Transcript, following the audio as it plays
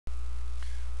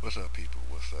What's up, people?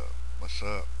 What's up? What's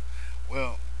up?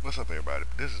 Well, what's up, everybody?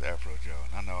 This is Afro Joe,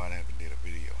 and I know I haven't did a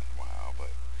video in a while,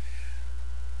 but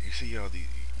you see all these.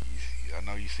 I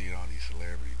know you see all these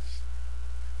celebrities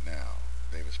now: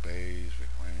 David Spade, Rick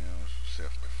Rams,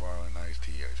 Seth MacFarlane, Ice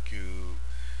T, Ice Cube,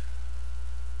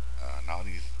 and all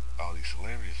these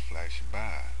celebrities flashing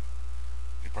by.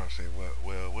 They probably say,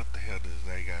 "Well, what the hell does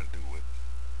they got to do with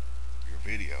your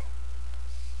video?"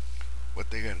 What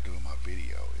they got to do with my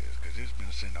video is because it's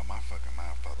been sitting on my fucking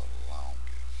mind for the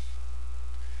longest,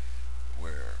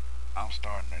 where I'm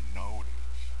starting to notice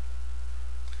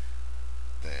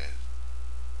that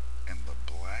in the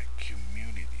black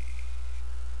community,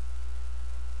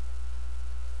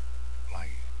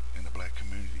 like in the black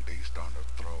community, they starting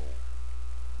to throw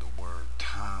the word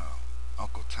time,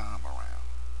 Uncle Tom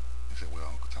around. They said, well,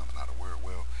 Uncle Tom is not a word.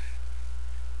 Well,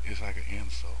 it's like an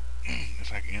insult. It's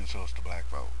like insults to black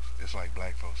folks. It's like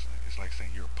black folks. It's like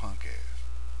saying you're a punk ass,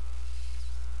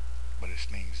 but it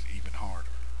stings even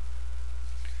harder.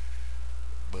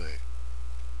 But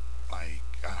like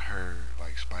I heard,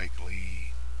 like Spike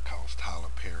Lee calls Tyler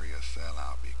Perry a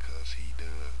sellout because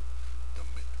the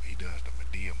he does the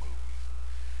Medea movies,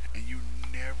 and you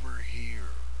never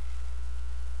hear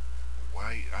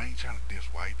white. I ain't trying to diss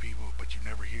white people, but you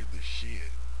never hear this shit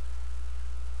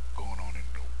going on in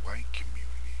the white community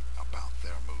about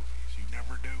their movies. You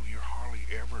never do. You hardly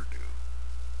ever do.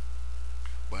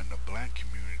 But in the black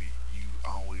community, you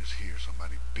always hear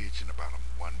somebody bitching about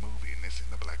one movie, and it's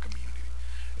in the black community.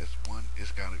 It's one.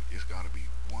 It's gotta be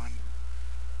one.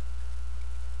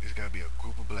 It's gotta be a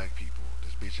group of black people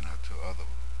that's bitching out to other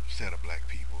set of black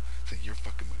people saying you're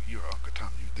Uncle Tom,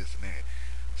 you this and that.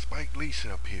 Spike Lee sit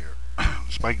up here.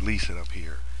 Spike Lee sit up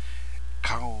here.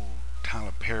 Called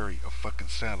Tyler Perry a fucking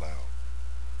sellout,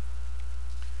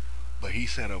 but he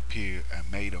sat up here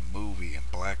and made a movie in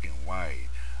black and white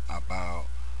about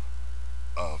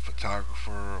a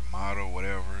photographer, a model,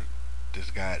 whatever.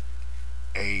 This got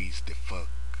AIDS to fuck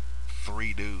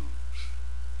three dudes,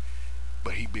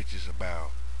 but he bitches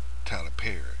about Tyler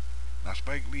Perry. Now,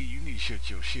 Spike Lee, you need to shut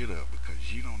your shit up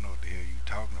because you don't know what the hell you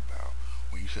talking about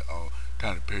when you say, "Oh,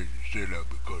 Tyler Perry's a sellout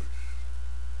because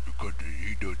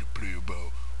he doesn't play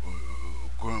about a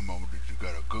grandmama that just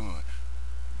got a gun."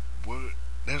 What?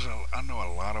 I know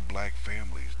a lot of black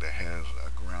families that has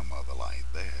a grandmother like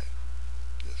that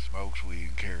smokes weed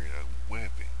and carries a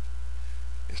weapon.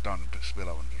 It's starting to spill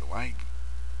over into the white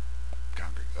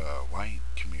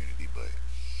community, but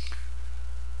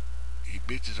he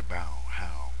bitches about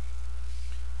how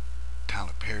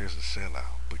Tyler Perry's a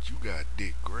sellout, but you got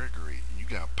Dick Gregory, you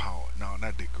got Paul. No,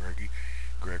 not Dick Gregory,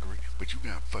 but you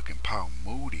got fucking Paul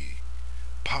Moody.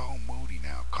 Paul Moody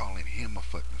now calling him a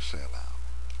fucking sellout.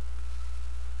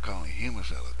 Calling him a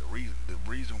sellout. The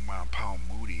reason why Paul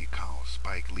Moody calls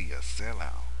Spike Lee a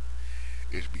sellout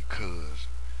is because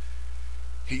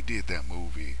he did that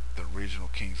movie, The Original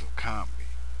Kings of Comedy.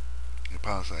 And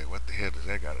Paul's like, what the hell does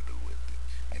that got to do with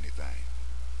it? Anything?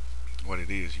 What it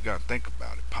is, you got to think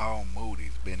about it. Paul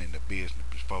Moody's been in the business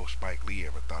before Spike Lee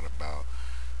ever thought about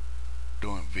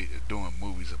doing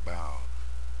movies about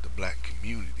the black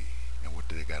community and what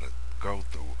they got to go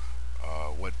through.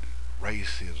 What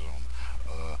racism,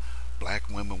 uh, black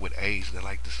women with AIDS that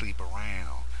like to sleep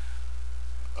around,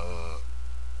 uh,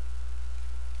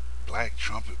 black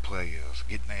trumpet players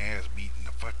getting their ass beat in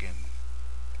the fucking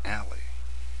alley.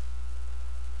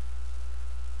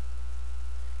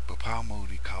 But Paul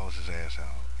Moody calls his ass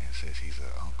out and says he's an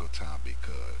Uncle Tom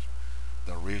because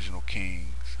the original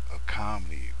kings of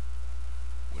comedy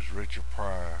was Richard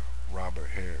Pryor, Robert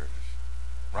Harrison,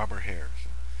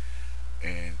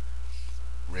 and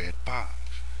Red Fox.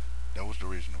 That was the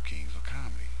original kings of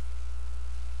comedy.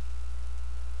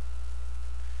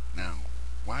 Now,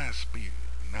 why is Spirit?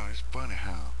 Now it's funny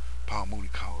how Paul Moody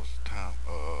calls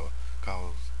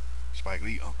Spike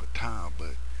Lee Uncle Tom,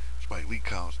 but Spike Lee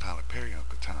calls Tyler Perry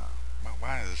Uncle Tom.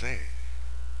 Why is that?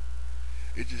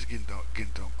 It's just getting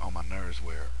on my nerves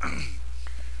where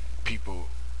people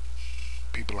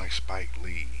people like Spike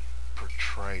Lee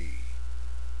portray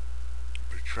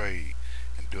portray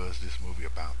and does this movie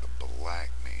about the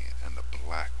black man and the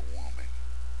black woman,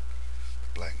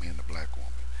 the black man and the black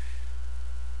woman,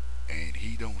 and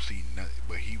he don't see nothing,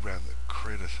 but he rather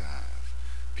criticize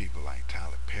people like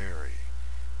Tyler Perry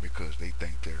because they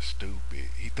think they're stupid.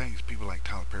 He thinks people like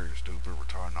Tyler Perry are stupid,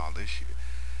 retarded, and all this shit.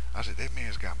 I said that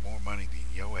man's got more money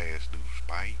than your ass do,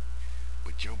 Spike,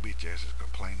 but your bitch ass is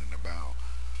complaining about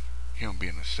him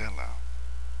being a sellout,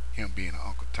 him being an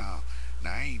Uncle Tom.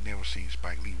 Now I ain't never seen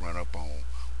Spike Lee run up on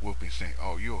Whoopi saying,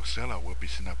 "Oh, you're a sellout, Whoopi,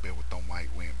 sitting up there with them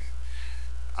white women."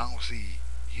 I don't see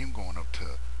him going up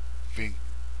to Vin,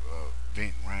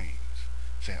 Vent Rames,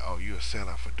 saying, "Oh, you're a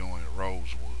sellout for doing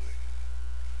Rosewood,"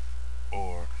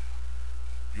 or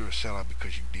 "You're a sellout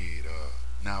because you did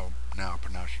now I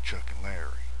pronounce you Chuck and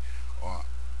Larry," or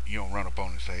you don't run up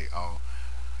on and say, "Oh,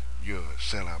 you're a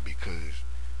sellout because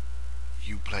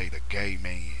you played a gay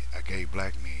man, a gay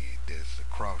black man that's a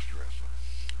cross dresser."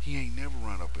 He ain't never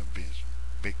run up in Vince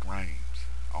Big Rames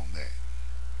on that.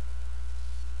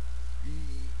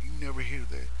 You never hear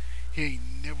that. He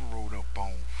ain't never rode up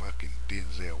on fucking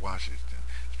Denzel Washington.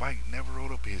 Spike never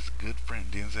rode up his good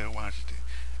friend Denzel Washington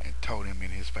and told him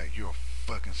in his face, "You're a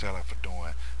fucking sellout for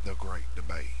doing the Great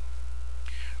Debate."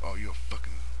 Or "You're a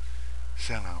fucking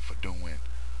sellout for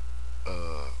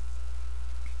uh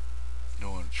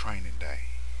doing Training Day."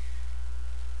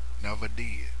 Never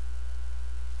did.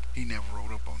 He never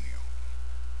rode up on him.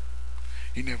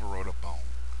 He never rode up on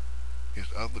his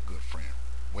other good friend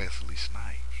Wesley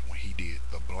Snipes when he did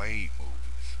the Blade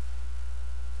movies.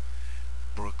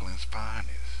 Brooklyn's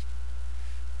Finest.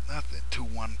 Nothing.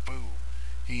 2-1 fool.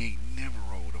 He ain't never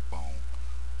rolled up on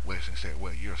West and said,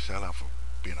 "Well, you're a sellout for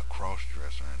being a cross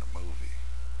dresser in a movie."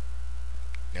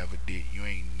 Never did. You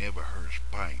ain't never heard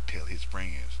Spike tell his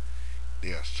friends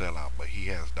they're a sellout, but he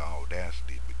has the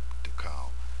audacity to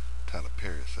call Tyler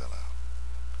Perry a sellout.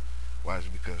 Why is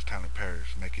it because Tyler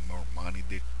Perry's making more money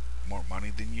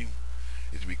than you?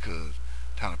 Is it because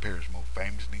Tyler Perry's more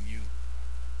famous than you?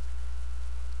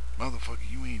 Motherfucker,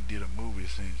 you ain't did a movie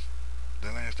since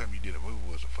the last time you did a movie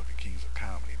was a fucking Kings of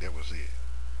Comedy. That was it.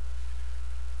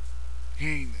 He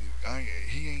ain't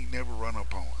he ain't never run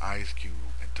up on Ice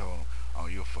Cube and told him, "Oh,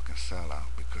 you're a fucking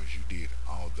sellout because you did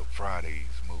all the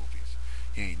Fridays movies."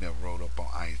 He ain't never rolled up on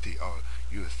Ice T. "Oh,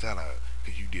 you're a sellout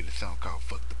because you did a song called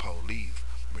 "Fuck the Police,"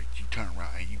 but you turn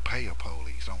around and you pay a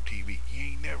police on TV. You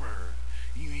ain't never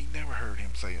heard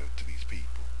him say it to these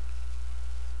people.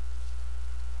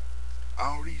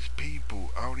 All these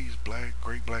people, all these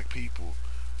great black people,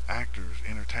 actors,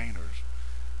 entertainers,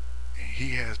 and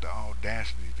he has the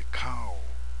audacity to call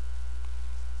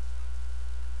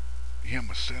him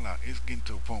a sellout. It's getting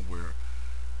to a point where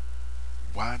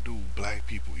why do black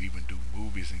people even do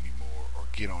movies anymore or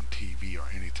get on TV or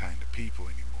entertain the people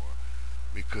anymore?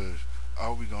 Because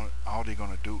all they're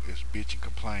gonna do is bitch and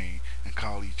complain and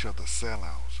call each other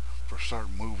sellouts for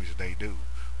certain movies they do.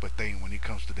 But they, when it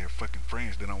comes to their fucking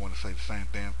friends, they don't want to say the same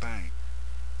damn thing.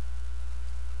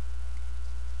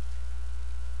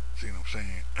 See what I'm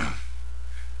saying?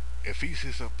 If he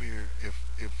sits up here, if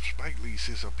Spike Lee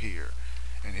sits up here,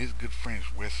 and his good friends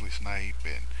Wesley Snipe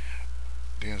and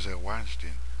Denzel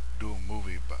Washington do a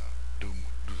movie about do,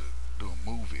 do a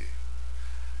movie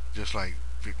just like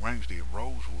Vic Rames did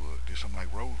Rosewood, did something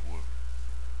like Rosewood,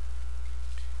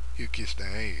 he'll kiss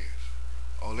their ass.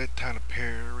 Or let Tyler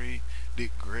Perry,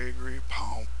 Dick Gregory,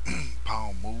 Paul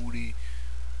Moody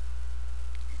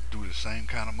do the same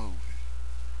kind of movie.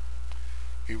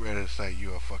 He rather say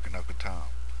you're a fucking Uncle Tom.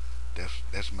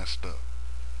 That's messed up.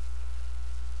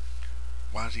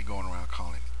 Why is he going around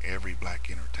calling every black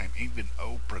entertainment? Even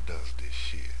Oprah does this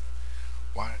shit.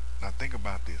 Why? Now think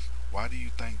about this. Why do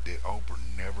you think that Oprah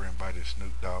never invited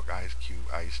Snoop Dogg, Ice Cube,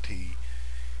 Ice T,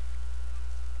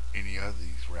 any of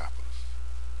these rappers?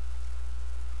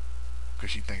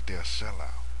 Because she think they're a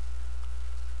sellout.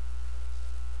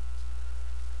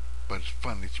 But it's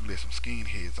funny that you let some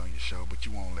skinheads on your show, but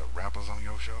you won't let rappers on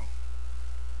your show.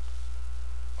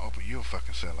 Oprah, you're a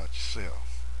fucking sellout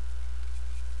yourself.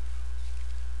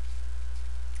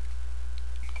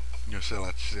 You're a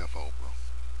sellout yourself, Oprah.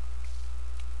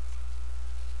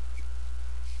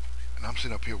 And I'm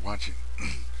sitting up here watching.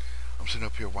 I'm sitting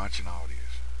up here watching all this.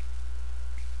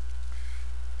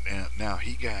 Now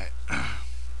he got.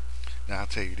 Now I'll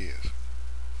tell you this.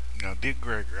 Now Dick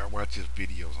Gregory, I watch his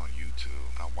videos on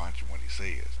YouTube, and I'm watching what he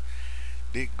says.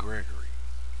 Dick Gregory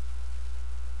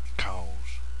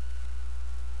calls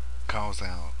calls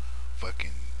out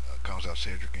fucking calls out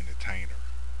Cedric Entertainer.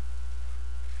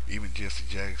 Even Jesse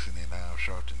Jackson and Al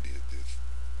Sharpton did this.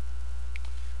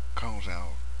 Calls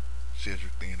out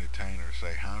Cedric the Entertainer.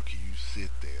 Say, how can you sit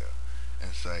there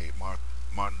and say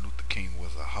Martin Luther King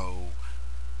was a hoe,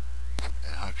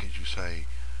 and how could you say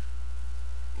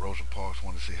Rosa Parks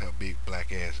wanted to sit her big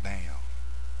black ass down,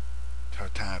 her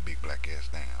time big black ass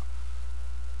down?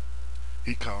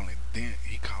 He calls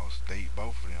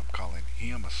both of them calling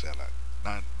him a sellout,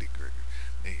 not Dick Gregory.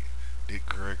 Dick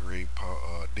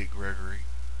Gregory,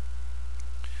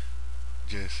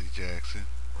 Jesse Jackson,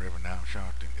 Reverend Al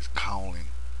Sharpton is calling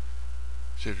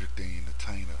Cedric the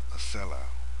Entertainer a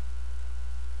sellout.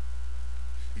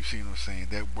 You see what I'm saying?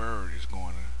 That word is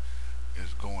going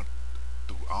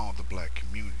through all the black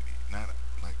community, not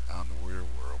like on the real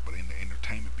world, but in the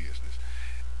entertainment business.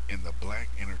 In in the black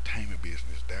entertainment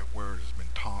business, that word has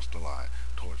been tossed a lot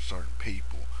towards certain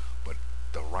people, but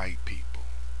the right people.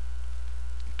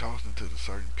 You tossed into the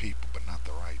certain people, but not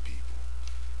the right people.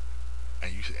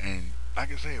 And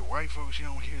like I said, white folks, you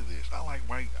don't hear this. I like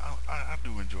white. I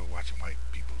do enjoy watching white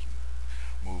people's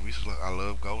movies. Look, I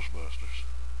love Ghostbusters.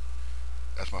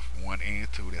 That's my one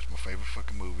and two. That's my favorite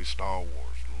fucking movie. Star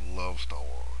Wars. Love Star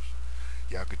Wars.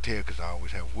 Y'all could tell because I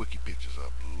always have wiki pictures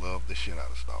up. Love the shit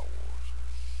out of Star Wars.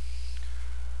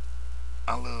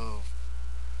 I love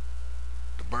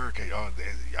the Birdcage. Oh,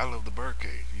 I love the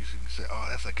Birdcage. You can say, oh,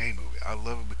 that's a gay movie. I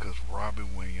love it because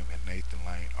Robin Williams and Nathan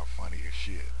Lane are funny as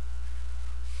shit.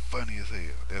 Funny as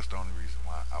hell. That's the only reason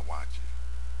why I watch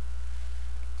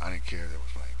it. I didn't care if it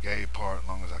was playing gay part as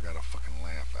long as I got a fucking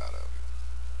laugh out of it.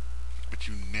 But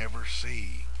you never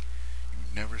see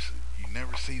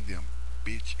them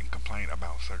bitch and complain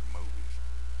about certain movies.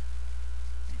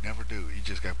 You never do. You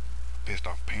just got pissed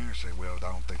off parents say, well, I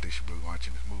don't think they should be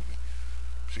watching this movie.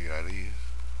 See how it is?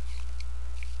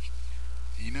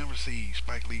 You never see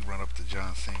Spike Lee run up to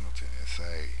John Singleton and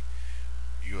say,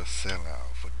 you're a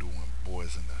sellout for doing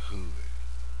Boys in the Hood.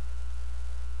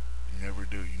 You never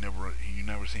do. You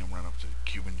never see him run up to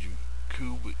Cuban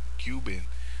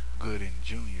Gooden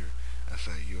Jr. and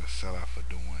say you're a sellout for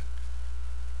doing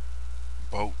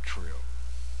Boat Trip.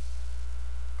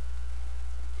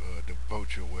 The boat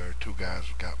trip where two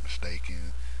guys got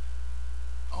mistaken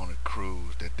on a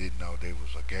cruise that didn't know they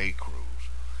was a gay cruise.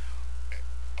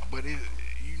 But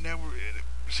you never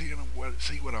see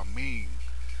what I mean.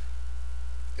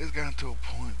 It's gotten to a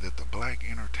point that the black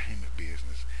entertainment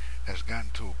business has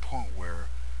gotten to a point where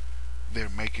they're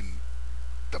making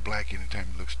the black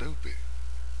entertainment look stupid.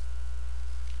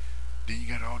 Then you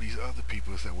got all these other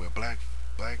people that say, well,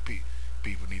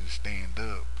 people need to stand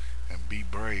up and be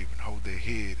brave and hold their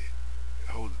heads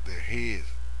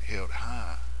held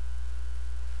high.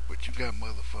 But you got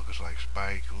motherfuckers like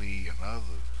Spike Lee and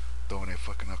others throwing that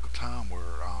fucking Uncle Tom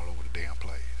word all over the damn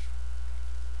place.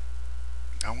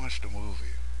 I watched the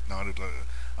movie. No,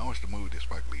 I watched the movie that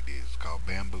Spike Lee did. It's called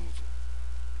Bamboozle.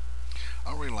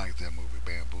 I really like that movie,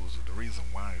 Bamboozle. The reason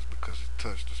why is because it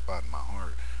touched a spot in my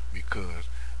heart because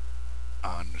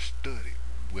I understood it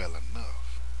well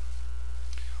enough.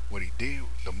 What he did,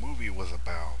 the movie was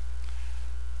about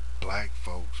black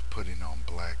folks putting on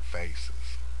black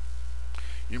faces.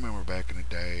 You remember back in the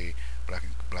day, where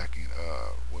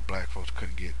black folks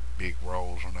couldn't get big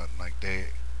roles or nothing like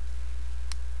that.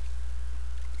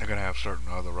 They're gonna have certain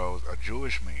other roles. A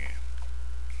Jewish man,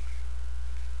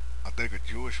 I think a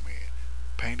Jewish man,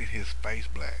 painted his face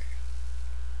black,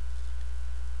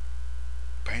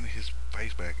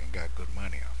 and got good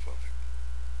money off of it.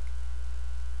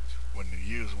 When the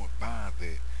years went by,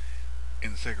 that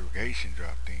in segregation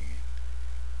dropped in,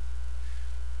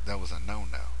 that was a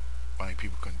no-no. White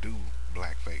people couldn't do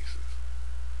black faces,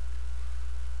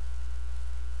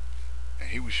 and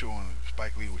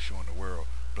Spike Lee was showing the world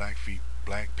black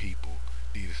people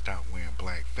need to stop wearing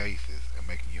black faces and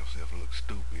making yourself look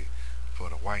stupid for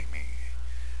the white man.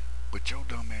 But your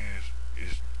dumb ass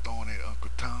is throwing that Uncle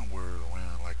Tom word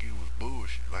around like it was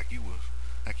bullshit, like you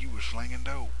was slinging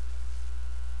dope.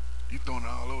 You throwing it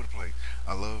all over the place.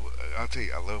 I'll tell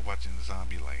you, I love watching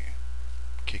Zombie Land,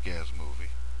 kick ass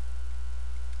movie.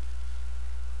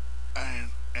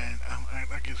 And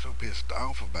I get so pissed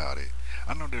off about it.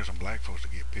 I know there's some black folks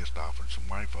that get pissed off and some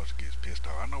white folks that get pissed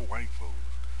off. I know white folks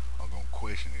are gonna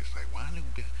question it. It's like, why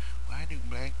do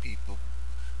black people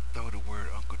throw the word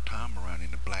Uncle Tom around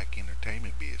in the black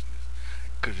entertainment business?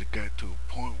 Because it got to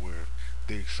a point where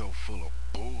they're so full of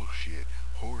bullshit,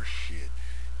 horse shit,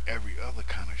 every other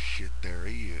kind of shit there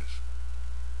is.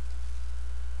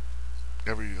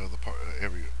 Every other part,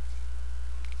 every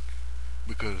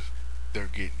because they're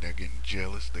getting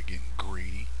jealous, they're getting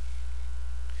greedy.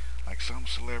 Like some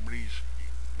celebrities,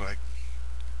 black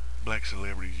black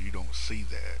celebrities, you don't see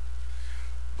that,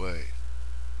 but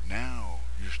now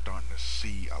you're starting to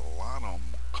see a lot of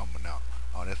them coming out.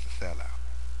 Oh, that's a sellout.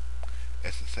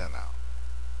 That's a sellout.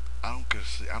 I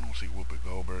don't see Whoopi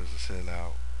Goldberg as a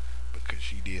sellout because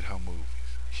she did her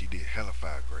movies. She did hella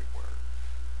five great work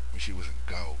when she was in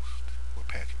Ghost with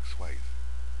Patrick Swayze.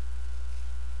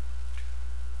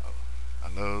 I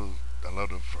love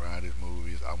the Fridays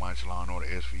movies. I watch Law and Order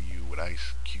SVU with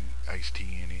Ice T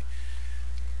in it.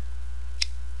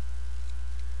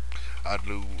 I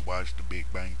do watch The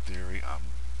Big Bang Theory. I'm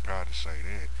proud to say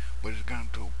that. But it's gotten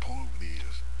to a point with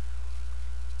this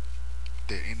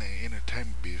that in the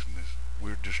entertainment business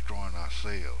we're destroying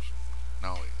ourselves.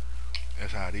 No,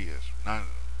 that's how it is. Not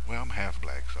well. I'm half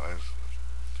black, so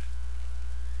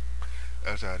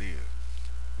that's how it is.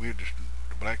 We're just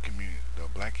black community, the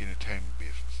black entertainment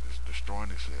business is destroying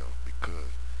itself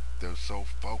because they're so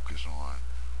focused on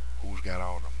who's got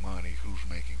all the money, who's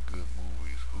making good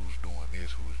movies, who's doing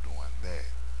this, who's doing that.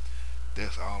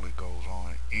 That's all that goes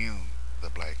on in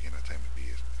the black entertainment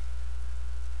business.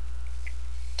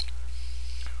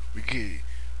 We get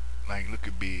like look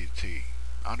at BET.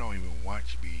 I don't even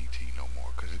watch BET no more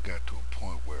because it got to a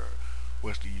point where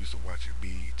what's the use of watching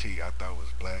BET? I thought it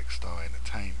was Black Star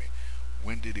Entertainment.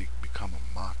 When did it become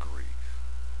a mockery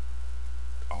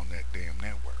on that damn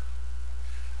network?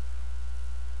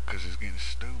 Because it's getting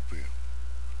stupid.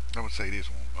 I'm gonna say this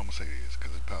one. I'm gonna say this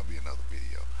because it's probably another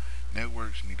video.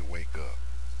 Networks need to wake up.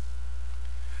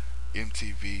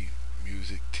 MTV,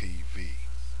 Music TV.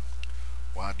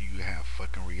 Why do you have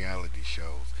fucking reality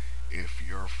shows if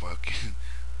your fucking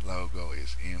logo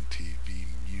is MTV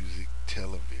Music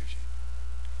Television?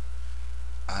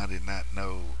 I did not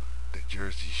know that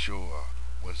Jersey Shore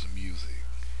was music.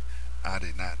 I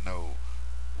did not know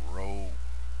Road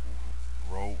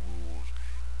Road Rules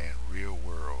and Real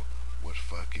World was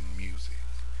fucking music.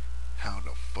 How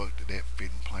the fuck did that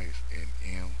fit in place in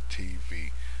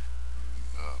MTV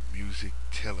music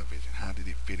television? How did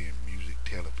it fit in music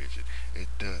television? It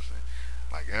doesn't.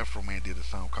 Like Afro Man did a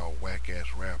song called Whack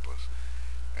Ass Rappers.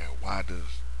 And why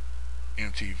does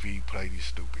MTV play this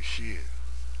stupid shit?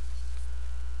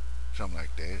 Something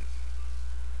like that.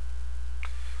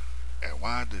 And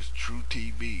why does True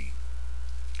TV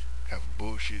have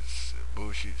bullshit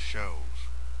shows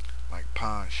like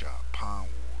Pawn Shop, Pawn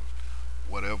Wars,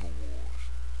 whatever wars?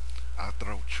 I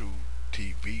thought True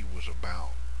TV was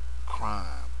about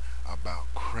crime,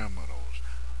 about criminals,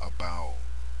 about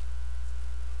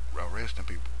arresting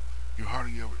people. You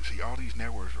hardly ever see all these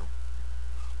networks are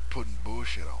putting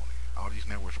bullshit on it. All these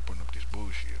networks are putting up this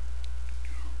bullshit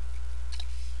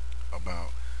about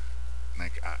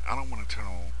like I don't want to turn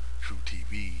on True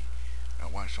TV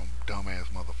and watch some dumbass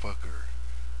motherfucker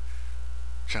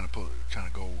trying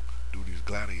to go do these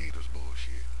gladiators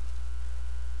bullshit.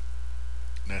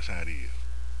 And that's how it is.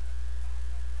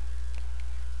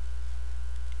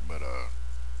 But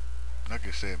like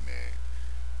I said, man,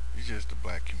 it's just the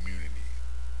black community,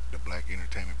 the black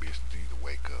entertainment business needs to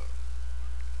wake up.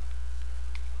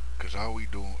 Cause all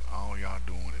y'all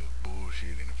doing is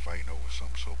bullshitting and fighting over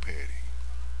something so petty.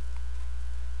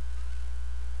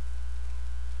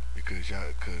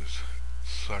 Cause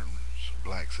certain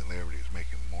black celebrities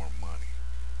making more money.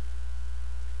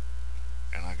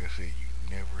 And like I said, you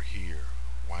never hear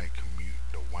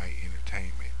the white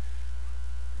entertainment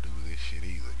do this shit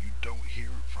either. You don't hear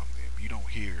it from them. You don't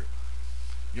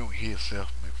hear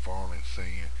Seth MacFarlane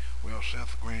saying, "Well,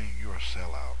 Seth Green, you're a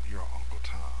sellout. You're Uncle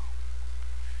Tom."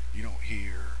 You don't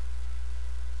hear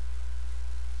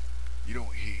you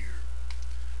don't hear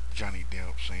Johnny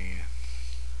Depp saying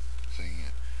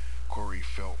Corey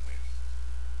Feldman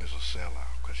is a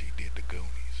sellout because he did the Goonies.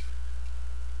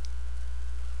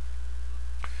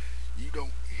 You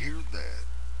don't hear that,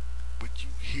 but you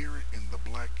hear it in the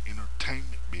black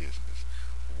entertainment business.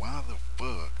 Why the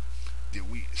fuck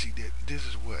did we see that? This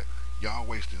is what y'all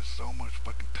wasting so much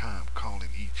fucking time calling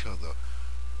each other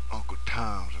Uncle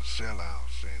Toms and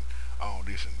sellouts and all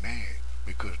this and that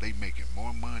because they making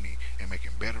more money and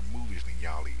making better movies than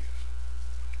y'all is.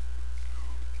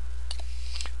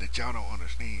 That y'all don't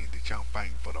understand that y'all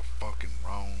fighting for the fucking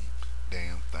wrong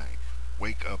damn thing.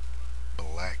 Wake up,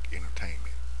 black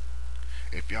entertainment.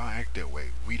 If y'all act that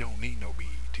way, we don't need no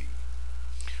BET.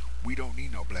 We don't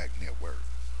need no black network.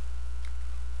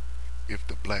 If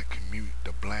the black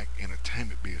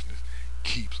entertainment business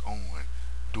keeps on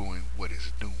doing what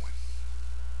it's doing,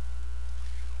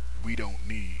 we don't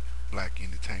need black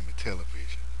entertainment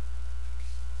television.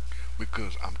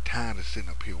 Because I'm tired of sitting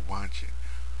up here watching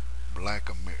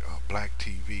black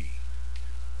TV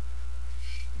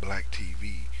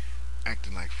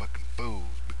acting like fucking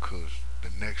fools because the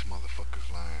next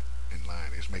motherfucker's line in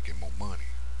line is making more money.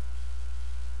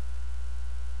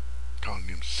 Calling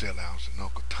them sellouts and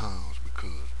Uncle Toms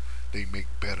because they make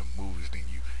better movies than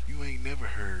you. You ain't never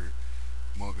heard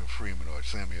Morgan Freeman or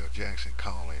Samuel Jackson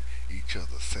calling each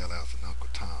other sellouts and Uncle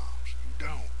Toms. You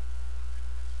don't.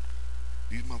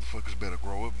 These motherfuckers better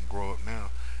grow up and grow up now.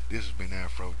 This has been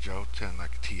Afro Joe, telling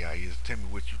like a T.I. is. Tell me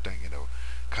what you think in a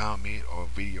comment or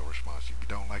video response. If you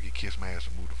don't like it, kiss my ass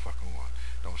and move the fuck on.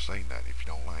 Don't say nothing if you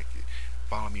don't like it.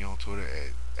 Follow me on Twitter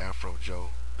at Afro Joe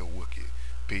the Wicked.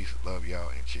 Peace, love y'all,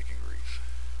 and chicken grease.